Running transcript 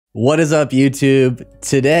What is up, YouTube?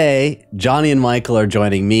 Today, Johnny and Michael are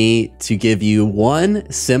joining me to give you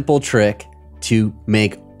one simple trick to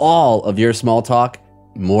make all of your small talk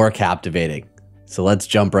more captivating. So let's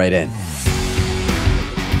jump right in.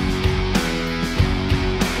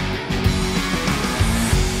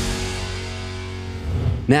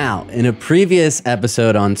 Now, in a previous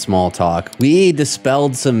episode on small talk, we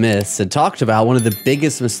dispelled some myths and talked about one of the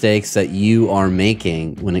biggest mistakes that you are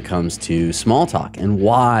making when it comes to small talk and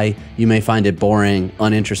why you may find it boring,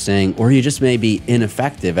 uninteresting, or you just may be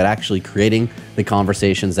ineffective at actually creating the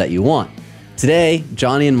conversations that you want. Today,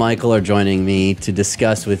 Johnny and Michael are joining me to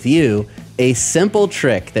discuss with you a simple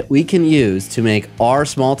trick that we can use to make our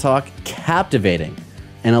small talk captivating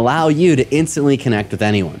and allow you to instantly connect with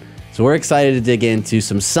anyone. So we're excited to dig into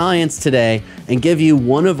some science today and give you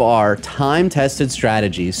one of our time-tested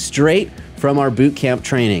strategies straight from our bootcamp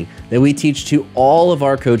training that we teach to all of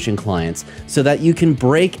our coaching clients so that you can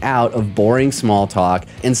break out of boring small talk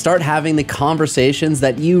and start having the conversations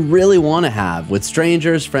that you really want to have with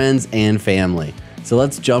strangers, friends, and family. So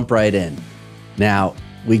let's jump right in. Now,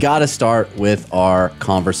 we got to start with our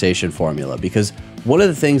conversation formula because one of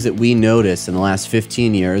the things that we noticed in the last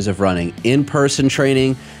 15 years of running in-person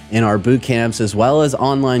training in our boot camps, as well as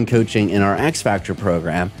online coaching in our X Factor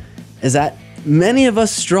program, is that many of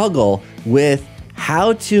us struggle with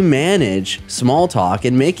how to manage small talk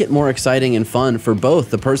and make it more exciting and fun for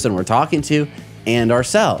both the person we're talking to and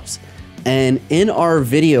ourselves. And in our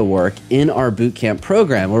video work in our bootcamp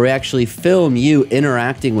program, where we actually film you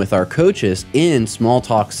interacting with our coaches in small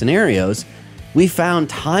talk scenarios, we found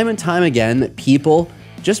time and time again that people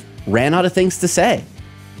just ran out of things to say.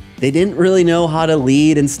 They didn't really know how to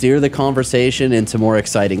lead and steer the conversation into more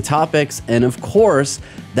exciting topics. And of course,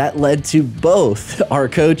 that led to both our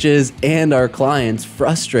coaches and our clients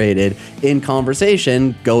frustrated in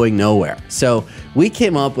conversation going nowhere. So we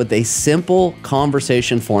came up with a simple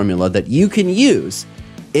conversation formula that you can use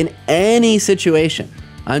in any situation.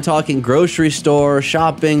 I'm talking grocery store,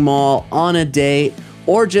 shopping mall, on a date,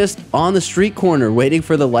 or just on the street corner waiting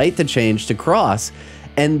for the light to change to cross.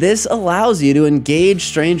 And this allows you to engage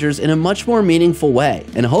strangers in a much more meaningful way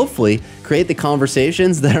and hopefully create the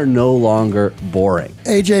conversations that are no longer boring.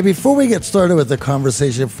 AJ, before we get started with the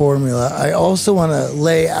conversation formula, I also want to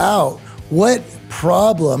lay out what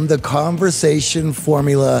problem the conversation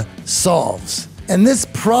formula solves. And this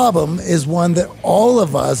problem is one that all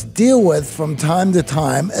of us deal with from time to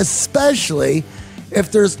time, especially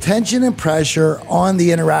if there's tension and pressure on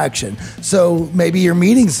the interaction. So maybe you're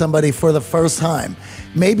meeting somebody for the first time.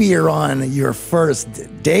 Maybe you're on your first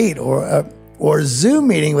date or Zoom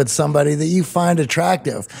meeting with somebody that you find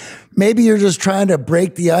attractive. Maybe you're just trying to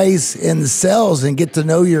break the ice in sales and get to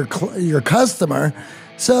know your customer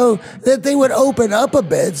so that they would open up a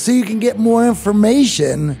bit so you can get more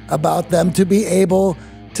information about them to be able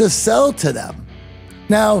to sell to them.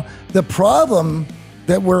 Now, the problem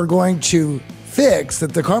that we're going to fix,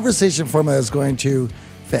 that the conversation formula is going to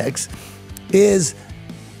fix, is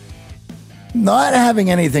not having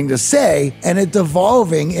anything to say and it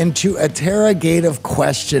devolving into interrogative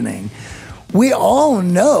questioning. We all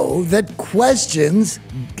know that questions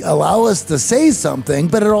allow us to say something,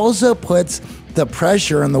 but it also puts the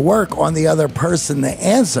pressure and the work on the other person to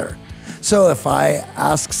answer. So if I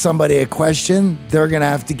ask somebody a question, they're going to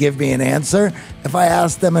have to give me an answer. If I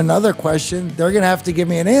ask them another question, they're going to have to give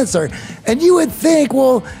me an answer. And you would think,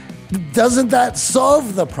 well, doesn't that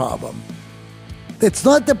solve the problem? It's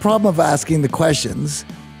not the problem of asking the questions.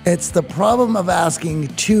 It's the problem of asking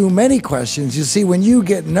too many questions. You see, when you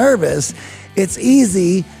get nervous, it's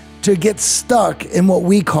easy to get stuck in what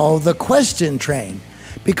we call the question train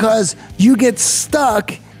because you get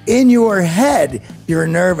stuck in your head. You're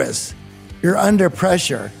nervous. You're under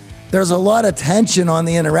pressure. There's a lot of tension on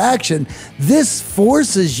the interaction. This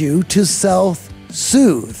forces you to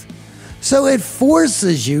self-soothe. So it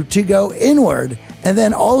forces you to go inward and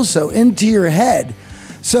then also into your head.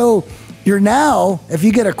 So you're now, if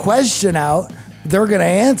you get a question out, they're going to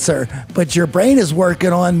answer, but your brain is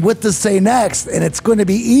working on what to say next. And it's going to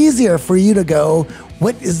be easier for you to go,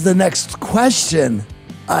 what is the next question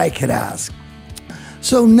I could ask?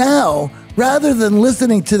 So now, rather than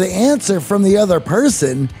listening to the answer from the other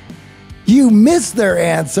person, you miss their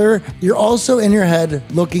answer. You're also in your head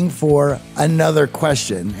looking for another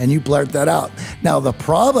question and you blurt that out. Now, the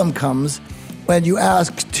problem comes when you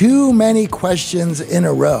ask too many questions in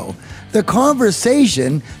a row. The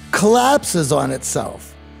conversation collapses on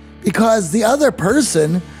itself because the other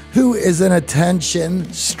person who is in a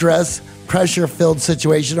tension, stress, pressure-filled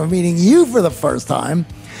situation of meeting you for the first time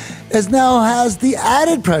now has the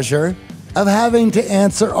added pressure of having to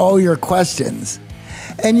answer all your questions.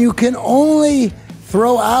 And you can only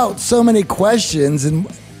throw out so many questions in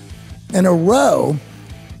a row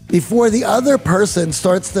before the other person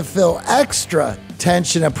starts to feel extra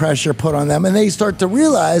tension and pressure put on them, and they start to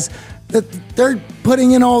realize that they're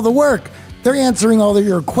putting in all the work. They're answering all of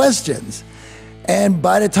your questions. And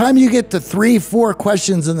by the time you get to 3, 4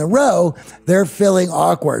 questions in a row, they're feeling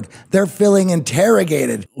awkward. They're feeling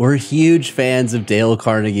interrogated. We're huge fans of Dale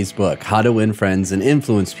Carnegie's book, How to Win Friends and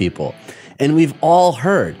Influence People. And we've all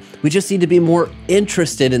heard, we just need to be more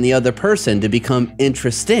interested in the other person to become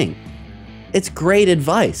interesting. It's great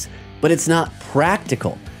advice, but it's not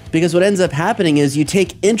practical, because what ends up happening is you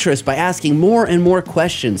take interest by asking more and more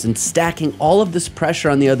questions and stacking all of this pressure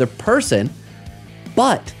on the other person,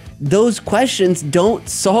 but those questions don't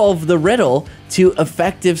solve the riddle to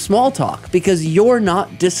effective small talk because you're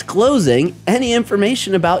not disclosing any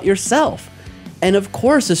information about yourself. And of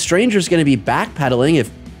course, a stranger is going to be backpedaling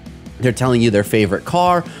if they're telling you their favorite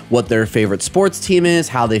car, what their favorite sports team is,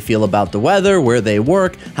 how they feel about the weather, where they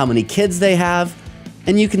work, how many kids they have.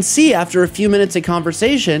 And you can see after a few minutes of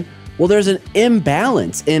conversation, well, there's an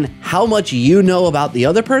imbalance in how much you know about the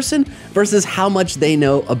other person versus how much they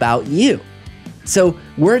know about you. So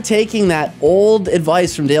we're taking that old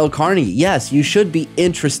advice from Dale Carnegie. Yes, you should be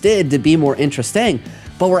interested to be more interesting,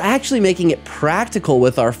 but we're actually making it practical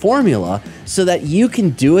with our formula so that you can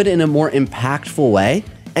do it in a more impactful way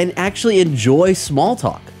and actually enjoy small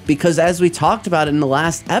talk. Because as we talked about in the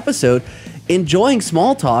last episode, enjoying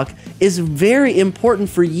small talk is very important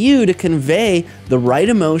for you to convey the right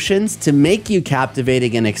emotions to make you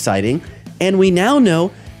captivating and exciting. And we now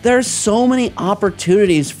know there are so many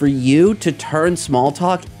opportunities for you to turn small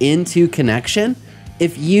talk into connection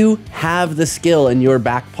if you have the skill in your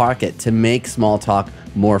back pocket to make small talk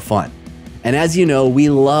more fun. And as you know, we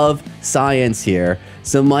love science here.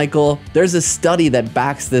 So Michael, there's a study that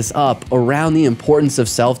backs this up around the importance of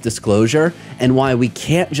self-disclosure and why we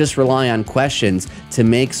can't just rely on questions to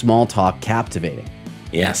make small talk captivating.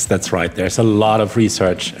 Yes, that's right. There's a lot of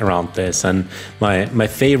research around this. And my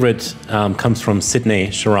favorite comes from Sidney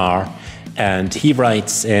Sherar. And he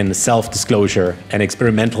writes in Self-Disclosure, an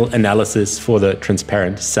experimental analysis for the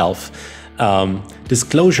transparent self.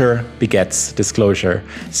 Disclosure begets disclosure.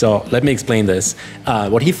 So let me explain this.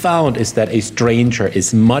 What he found is that a stranger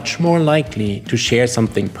is much more likely to share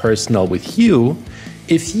something personal with you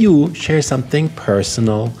if you share something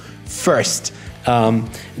personal first.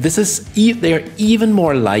 They're even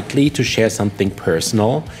more likely to share something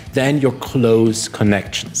personal than your close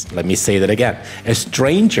connections. Let me say that again. A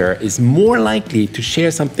stranger is more likely to share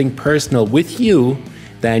something personal with you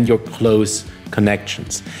than your close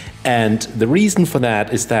connections. And the reason for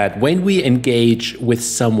that is that when we engage with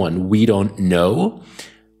someone we don't know,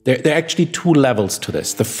 there are actually 2 levels to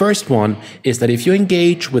this. The first one is that if you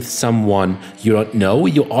engage with someone you don't know,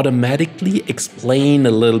 you automatically explain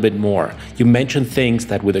a little bit more. You mention things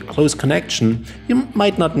that with a close connection, you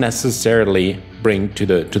might not necessarily bring to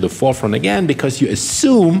the forefront again because you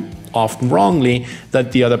assume, often wrongly,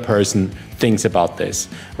 that the other person thinks about this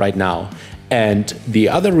right now. And the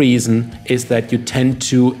other reason is that you tend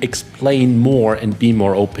to explain more and be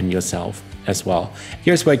more open yourself as well.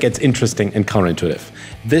 Here's where it gets interesting and counterintuitive.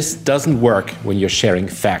 This doesn't work when you're sharing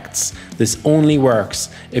facts. This only works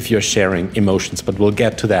if you're sharing emotions, but we'll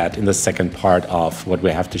get to that in the second part of what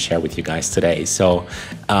we have to share with you guys today. So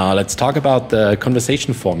let's talk about the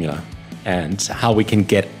conversation formula and how we can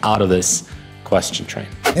get out of this question train.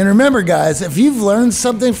 And remember, guys, if you've learned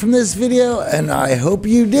something from this video, and I hope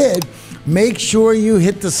you did, make sure you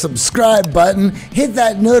hit the subscribe button, hit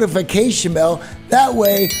that notification bell. That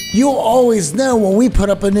way, you'll always know when we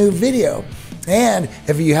put up a new video. And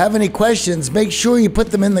if you have any questions, make sure you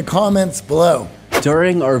put them in the comments below.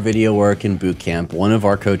 During our video work in boot camp, one of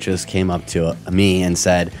our coaches came up to me and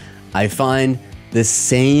said, I find the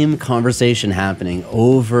same conversation happening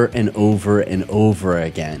over and over and over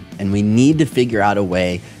again. And we need to figure out a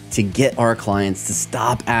way to get our clients to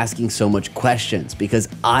stop asking so much questions because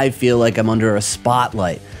I feel like I'm under a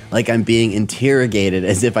spotlight, like I'm being interrogated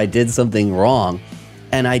as if I did something wrong.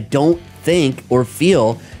 And I don't think or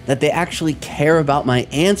feel that they actually care about my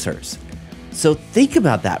answers. So think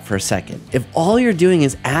about that for a second. If all you're doing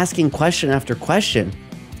is asking question after question,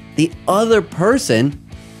 the other person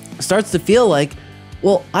starts to feel like,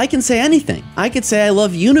 well, I can say anything. I could say I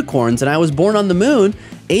love unicorns and I was born on the moon.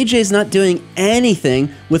 AJ's not doing anything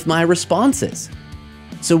with my responses.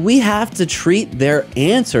 So we have to treat their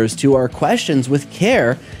answers to our questions with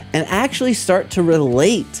care and actually start to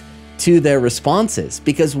relate to their responses,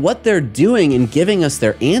 because what they're doing in giving us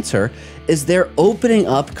their answer is they're opening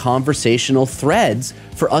up conversational threads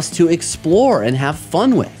for us to explore and have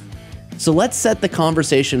fun with. So let's set the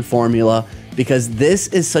conversation formula, because this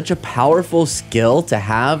is such a powerful skill to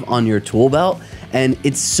have on your tool belt. And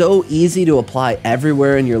it's so easy to apply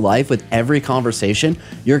everywhere in your life with every conversation.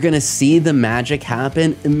 You're gonna see the magic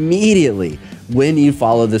happen immediately when you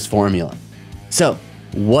follow this formula. So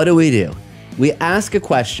what do? We ask a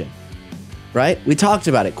question, right? We talked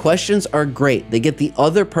about it. Questions are great. They get the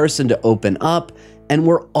other person to open up, and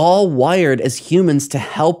we're all wired as humans to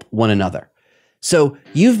help one another. So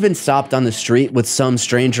you've been stopped on the street with some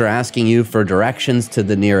stranger asking you for directions to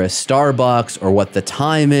the nearest Starbucks, or what the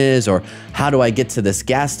time is, or how do I get to this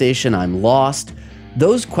gas station? I'm lost.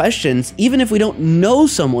 Those questions, even if we don't know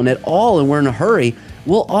someone at all and we're in a hurry,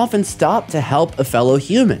 we'll often stop to help a fellow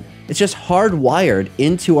human. It's just hardwired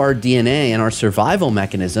into our DNA and our survival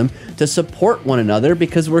mechanism to support one another,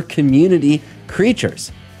 because we're community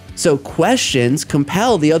creatures. So questions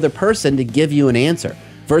compel the other person to give you an answer,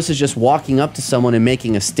 versus just walking up to someone and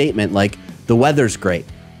making a statement like, the weather's great.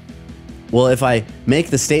 Well, if I make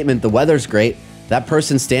the statement, the weather's great, that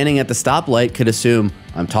person standing at the stoplight could assume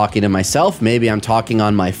I'm talking to myself. Maybe I'm talking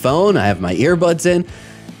on my phone. I have my earbuds in.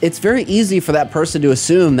 It's very easy for that person to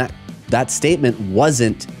assume that that statement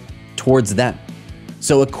wasn't towards them.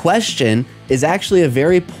 So a question is actually a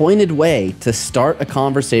very pointed way to start a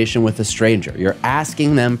conversation with a stranger. You're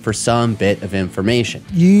asking them for some bit of information.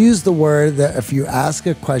 You use the word that if you ask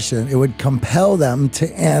a question, it would compel them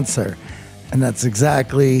to answer. And that's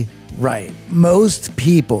exactly right. Most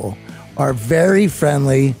people are very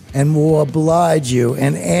friendly and will oblige you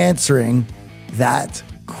in answering that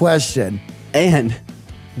question. And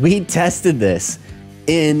we tested this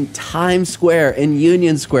in Times Square, in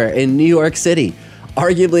Union Square, in New York City.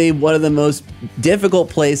 Arguably one of the most difficult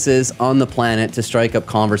places on the planet to strike up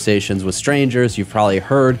conversations with strangers. You've probably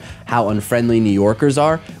heard how unfriendly New Yorkers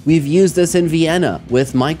are. We've used this in Vienna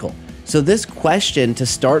with Michael. So this question to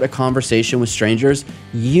start a conversation with strangers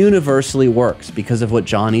universally works because of what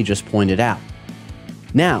Johnny just pointed out.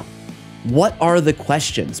 Now, what are the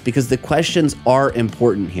questions? Because the questions are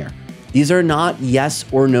important here. These are not yes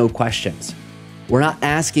or no questions. We're not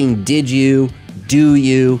asking, did you, do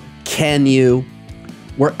you, can you?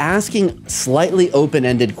 We're asking slightly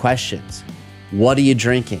open-ended questions. What are you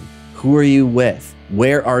drinking? Who are you with?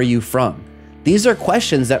 Where are you from? These are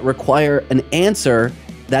questions that require an answer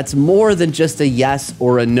that's more than just a yes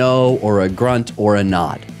or a no or a grunt or a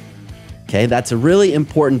nod. Okay, that's a really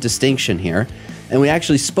important distinction here. And we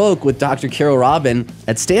actually spoke with Dr. Carol Robin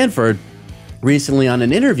at Stanford recently on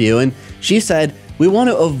an interview, and she said, we want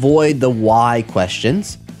to avoid the why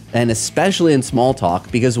questions, and especially in small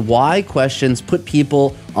talk, because why questions put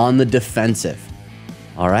people on the defensive.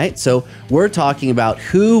 All right, so we're talking about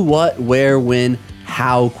who, what, where, when,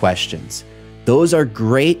 how questions. Those are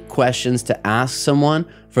great questions to ask someone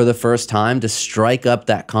for the first time to strike up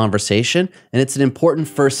that conversation, and it's an important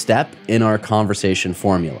first step in our conversation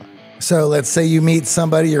formula. So let's say you meet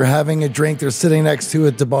somebody, you're having a drink, they're sitting next to you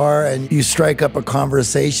at the bar, and you strike up a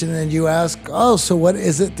conversation and you ask, oh, so what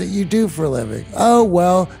is it that you do for a living? Oh,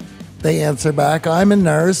 well, they answer back, I'm a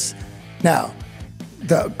nurse. Now,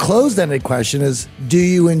 the closed-ended question is, do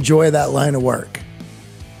you enjoy that line of work?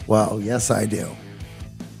 Well, yes, I do.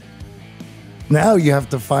 Now you have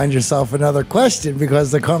to find yourself another question because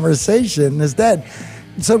the conversation is dead.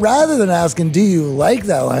 So rather than asking, do you like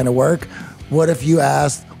that line of work? What if you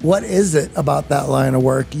asked, what is it about that line of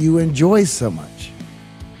work you enjoy so much?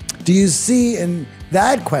 Do you see in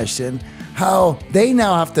that question how they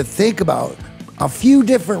now have to think about a few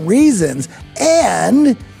different reasons,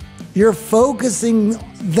 and you're focusing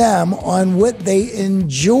them on what they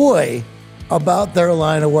enjoy about their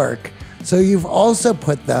line of work. So you've also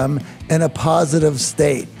put them in a positive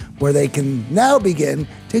state where they can now begin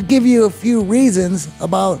to give you a few reasons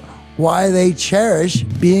about why they cherish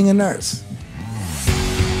being a nurse.